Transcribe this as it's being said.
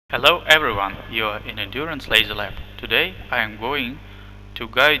Hello everyone, you are in Endurance Laser Lab. Today I am going to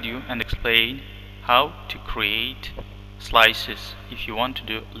guide you and explain how to create slices if you want to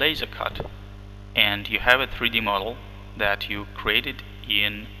do laser cut and you have a 3D model that you created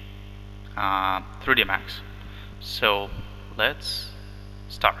in 3D Max. So let's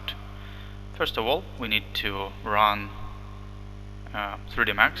start. First of all, we need to run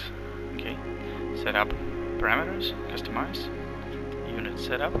 3D Max. Okay, set up parameters, customize. Unit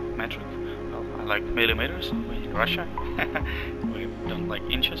setup, metric. Well, I like millimeters. We're in Russia. We don't like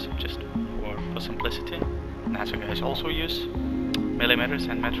inches, just for simplicity. NASA guys also use millimeters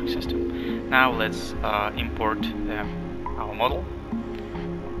and metric system. Now let's import our model.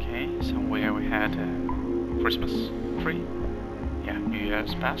 Okay, somewhere we had a Christmas tree. Yeah, New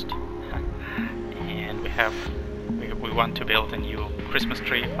Year's passed, and we want to build a new Christmas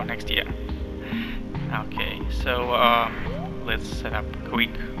tree for next year. Okay, so. Let's set up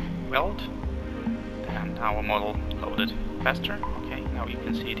quick weld, and our model loaded faster. Okay, now you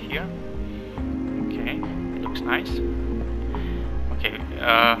can see it here. Okay, it looks nice. Okay,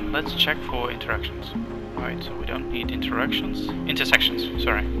 let's check for interactions. Right, so we don't need intersections,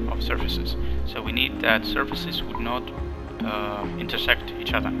 sorry, of surfaces. So we need that surfaces would not intersect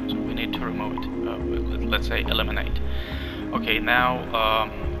each other. So we need to remove it. Let's say eliminate. Okay, now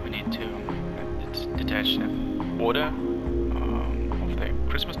we need to detach the border.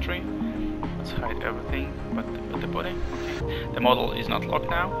 Christmas tree. Let's hide everything but the body. Okay, the model is not locked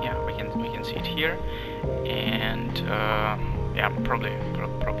now. Yeah, we can see it here, and yeah, probably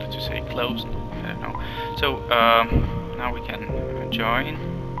to say closed. I don't know. So now we can join.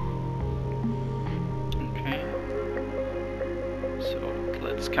 Okay. So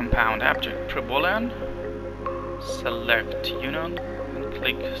let's compound object pre-boolean. Select union and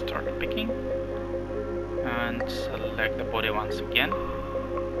click start picking, and select the body once again.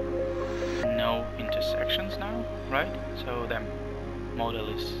 No intersections now, right? So the model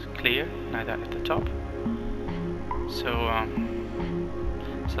is clear, neither at the top. So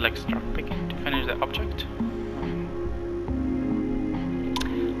select start picking to finish the object.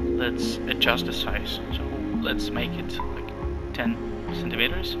 Let's adjust the size. So let's make it like 10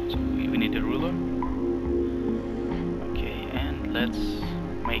 centimeters. So we need a ruler. Okay, and let's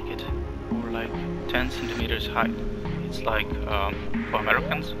make it more like 10 centimeters high. It's like for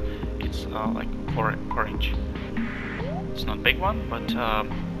Americans. It's like 4 inch. It's not a big one, but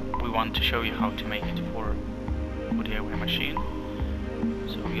we want to show you how to make it for DIY machine.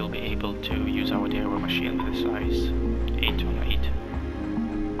 So you'll be able to use our DIY machine with a size 8 on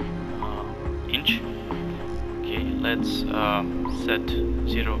 8 inch. Okay, let's set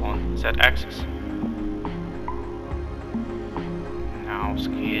 0 on Z-axis. Now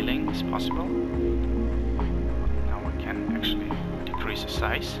scaling is possible. Now we can actually decrease the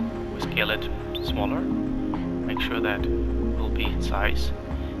size. Scale it smaller, make sure that will be its size,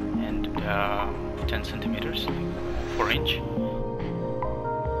 and 10 centimeters, 4 inch.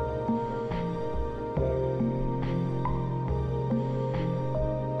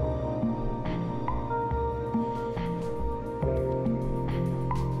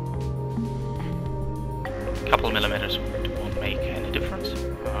 Couple millimeters won't make any difference,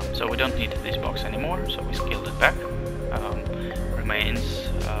 so we don't need this box anymore, so we scaled it back. Remains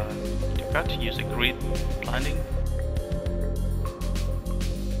to cut, use a grid blending.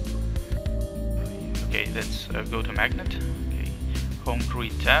 Okay, let's go to magnet. Okay, home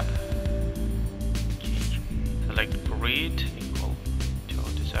grid tab. Okay, select grid equal to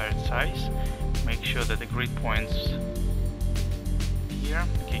our desired size. Make sure that the grid points here.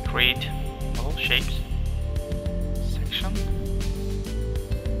 Okay, create model shapes section.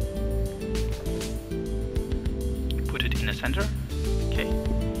 Put it in the center. Okay,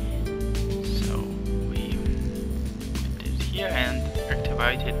 so we put it here and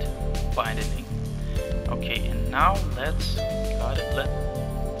activated binding. Okay, and now let's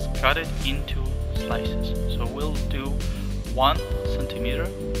cut it into slices. So we'll do 1 centimeter,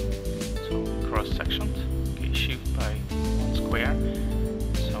 so cross sections. Okay, shift by 1 square.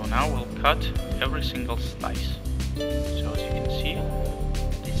 So now we'll cut every single slice. So as you can see,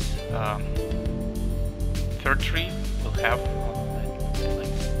 this third tree will have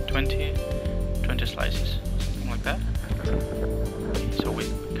like 20 slices, something like that. Okay, so we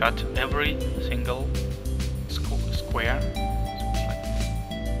cut every single square, so it's like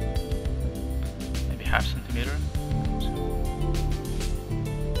maybe half centimeter.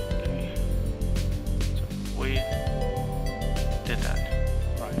 Okay, so we did that.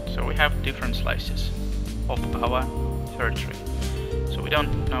 Right, so we have different slices of our third tree. So we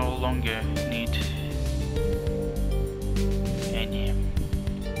don't no longer need any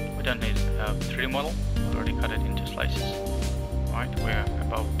don't need a 3D model. Already cut it into slices. Right, we're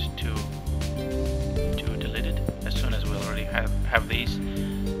about to delete it as soon as we already have these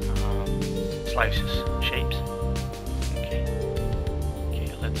slices shapes.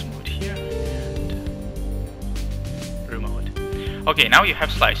 Okay, let's move it here and remove it. Okay, now you have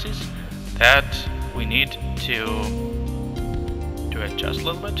slices that we need to adjust a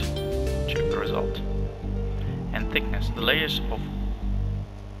little bit. Check the result and thickness, the layers of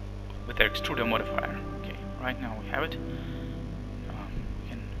with the extruder modifier. Okay, right now we have it. We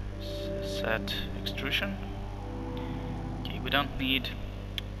can set extrusion. Okay, we don't need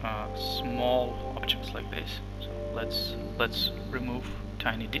small objects like this. So let's remove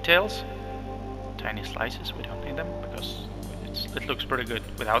tiny details, tiny slices. We don't need them because it looks pretty good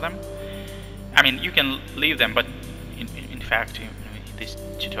without them. I mean, you can leave them, but in fact, in this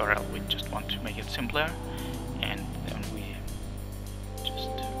tutorial, we just want to make it simpler, and then we just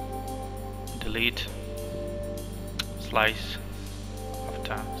delete slice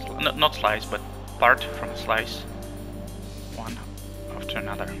after not slice, but part from a slice, one after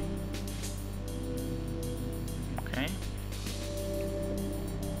another. Okay.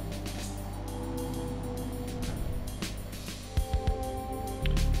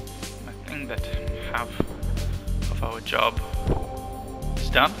 I think that half of our job is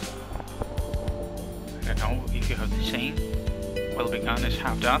done. I don't know if you have the saying, well begun is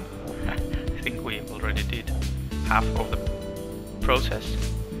half done. I think we already did half of the process.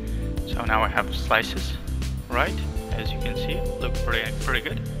 So now I have slices, right? As you can see, look pretty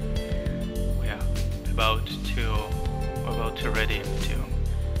good. We are about to ready to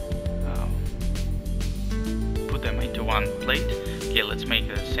put them into one plate. Okay, let's make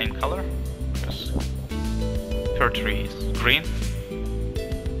the same color because third tree is green,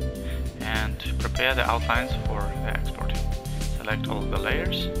 and prepare the outlines for the export. Select all of the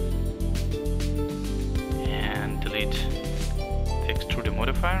layers and delete the extruder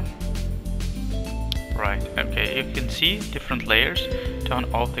modifier. Right, okay, you can see different layers. Turn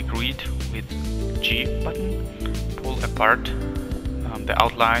off the grid with G button. Pull apart the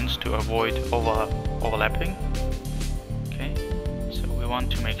outlines to avoid overlapping. Okay, so we want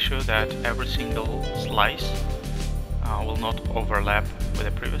to make sure that every single slice will not overlap with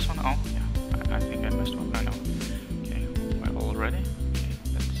the previous one. Oh, yeah, I think I missed one. I know. Okay, we're all ready.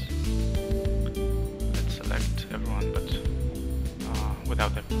 Okay, let's select everyone, but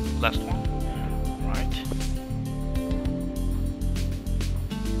without the last one. Right.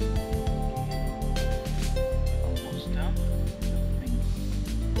 Almost done.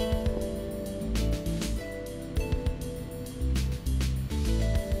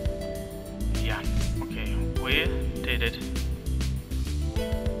 Yeah. Okay, we did it.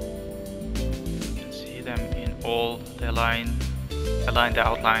 You can see them in all the align the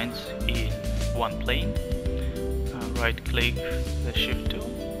outlines in one plane. Right click the shift tool.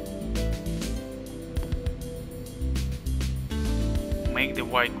 Make the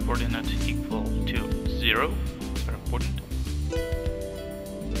y coordinate equal to 0. Very important.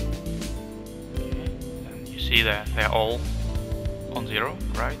 Okay. And you see that they're all on 0,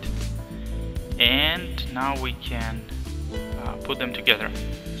 right? And now we can put them together.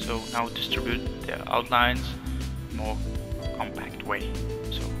 So now distribute the outlines more compact way.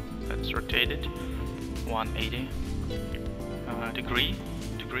 So let's rotate it 180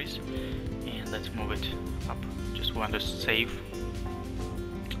 degrees, and let's move it up. Just want to save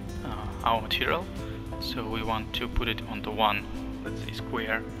our material, so we want to put it onto one, let's say,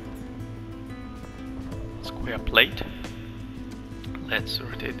 square plate. Let's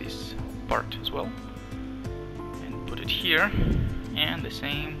rotate this part as well and put it here, and the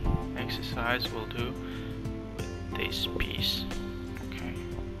same exercise we'll do with this piece. Okay,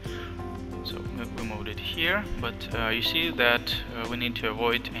 so we moved it here, but you see that we need to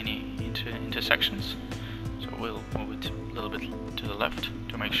avoid any intersections, so we'll move it a little bit to the left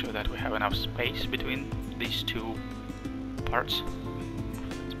to make sure that we have enough space between these two parts.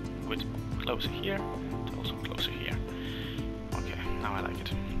 Let's move it closer here and also closer here. Okay, now I like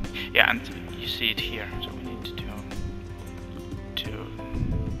it. Yeah, and you see it here, so we need to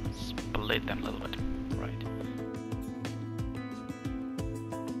split them a little bit, right?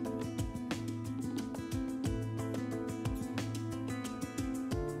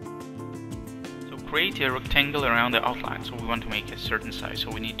 Create a rectangle around the outline, so we want to make a certain size, so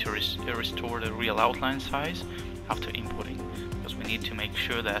we need to restore the real outline size after importing, because we need to make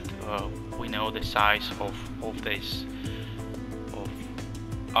sure that we know the size of our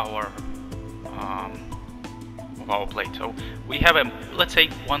plate. So we have a, let's say,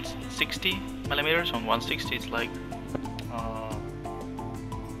 160 millimeters. On 160 it's like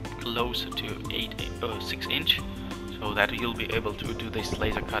closer to 6 inch, so that you'll be able to do this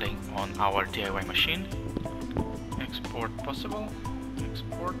laser cutting on our DIY machine. Export possible,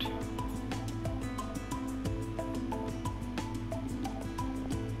 export.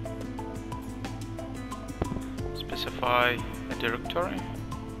 Specify a directory.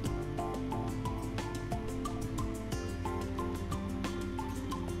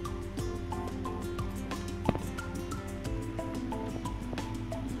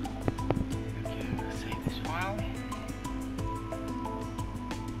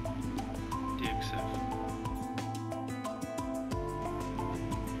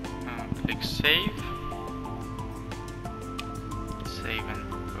 Click save. Save in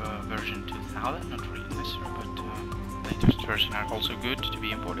version 2000, not really necessary, but latest version are also good to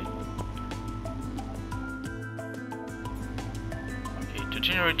be imported. Okay, to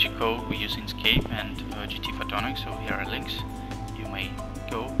generate Gcode we use Inkscape and GT Photonics, so here are links. You may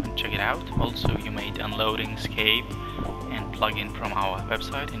go and check it out. Also you may download Inkscape and plug in from our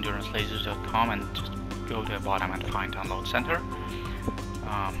website endurancelasers.com and just go to the bottom and find download center.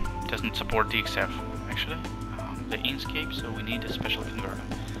 Doesn't support DXF actually, the Inkscape, so we need a special converter.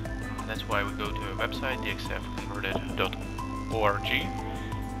 That's why we go to a website, dxfconverted.org,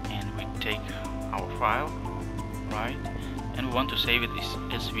 and we take our file, right, and we want to save it as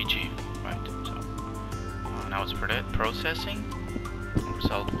SVG, right? So now it's processing. The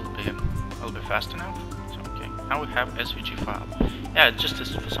result will be fast enough. So okay, now we have SVG file. Yeah, just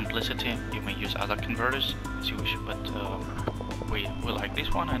for simplicity, you may use other converters as you wish, but we like this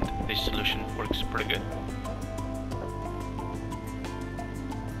one, and this solution works pretty good.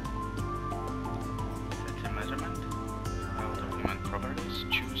 Set a measurement, file document properties,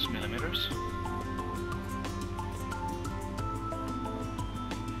 choose millimeters,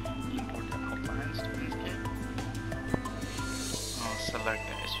 import the outlines to Inkscape, select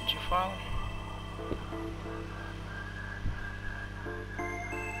the SVG file,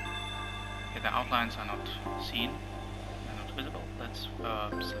 okay, the outlines are not seen, visible. Let's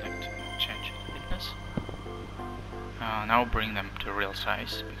select change thickness. Now bring them to real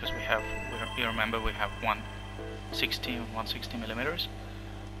size, because we remember we have 160 millimeters,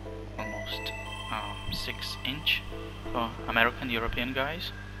 almost 6 inch for American, European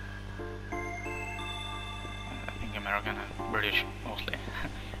guys. I think American and British mostly.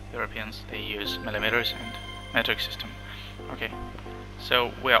 Europeans, they use millimeters and metric system. Okay,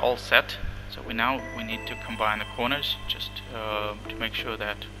 so we are all set. So we need to combine the corners just to make sure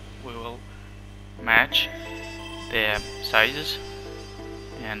that we will match the sizes,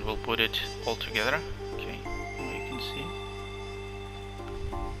 and we'll put it all together. Okay, you can see.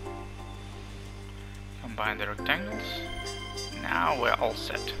 Combine the rectangles. Now we're all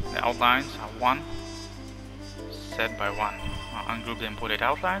set. The outlines are set by one. Ungroup the imported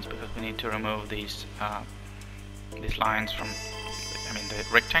outlines, because we need to remove these lines from the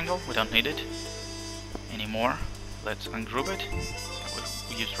rectangle. We don't need it anymore. Let's ungroup it.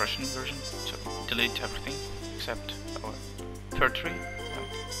 We use Russian version, so delete everything except our third tree.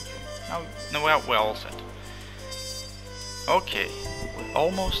 Okay. Now we're all set. Okay, we're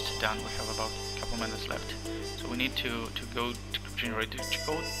almost done. We have about a couple minutes left. So we need to go to generate the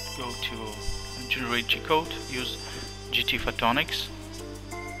Gcode. Go to generate Gcode. Use GT Photonics.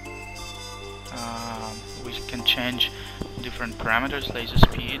 We can change different parameters: laser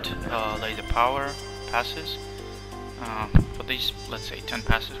speed, laser power, passes. For these, let's say 10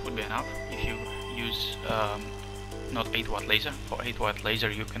 passes would be enough. If you use not 8-watt laser, for 8-watt laser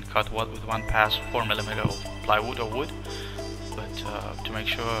you can cut with one pass 4 mm of plywood or wood. But to make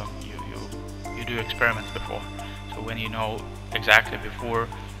sure you do experiments before. So when you know exactly before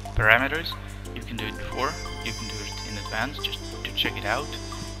parameters, you can do it before. You can do it in advance just to check it out.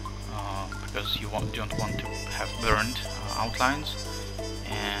 Because you don't want to have burned outlines,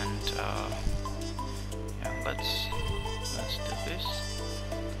 and yeah, let's do this.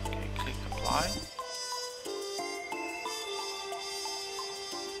 Okay, click apply.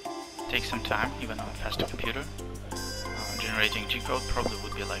 Takes some time, even on a faster computer. Generating Gcode probably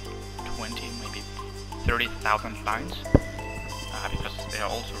would be like 20, maybe 30,000 lines, because they are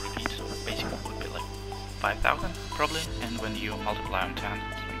also repeats, so basically it would be like 5,000 probably, and when you multiply on 10,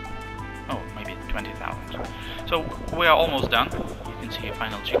 maybe 20,000. So we are almost done. You can see a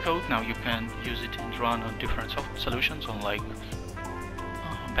final Gcode. Now you can use it and run on different solutions on like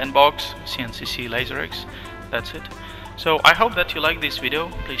Penbox, CNCC, LaserX. That's it. So I hope that you like this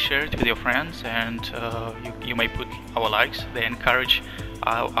video. Please share it with your friends, and you may put our likes. They encourage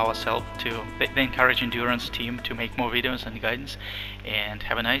they encourage Endurance team to make more videos and guidance. And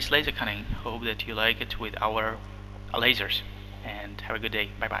have a nice laser cutting. Hope that you like it with our lasers. and have a good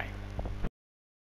day. Bye bye.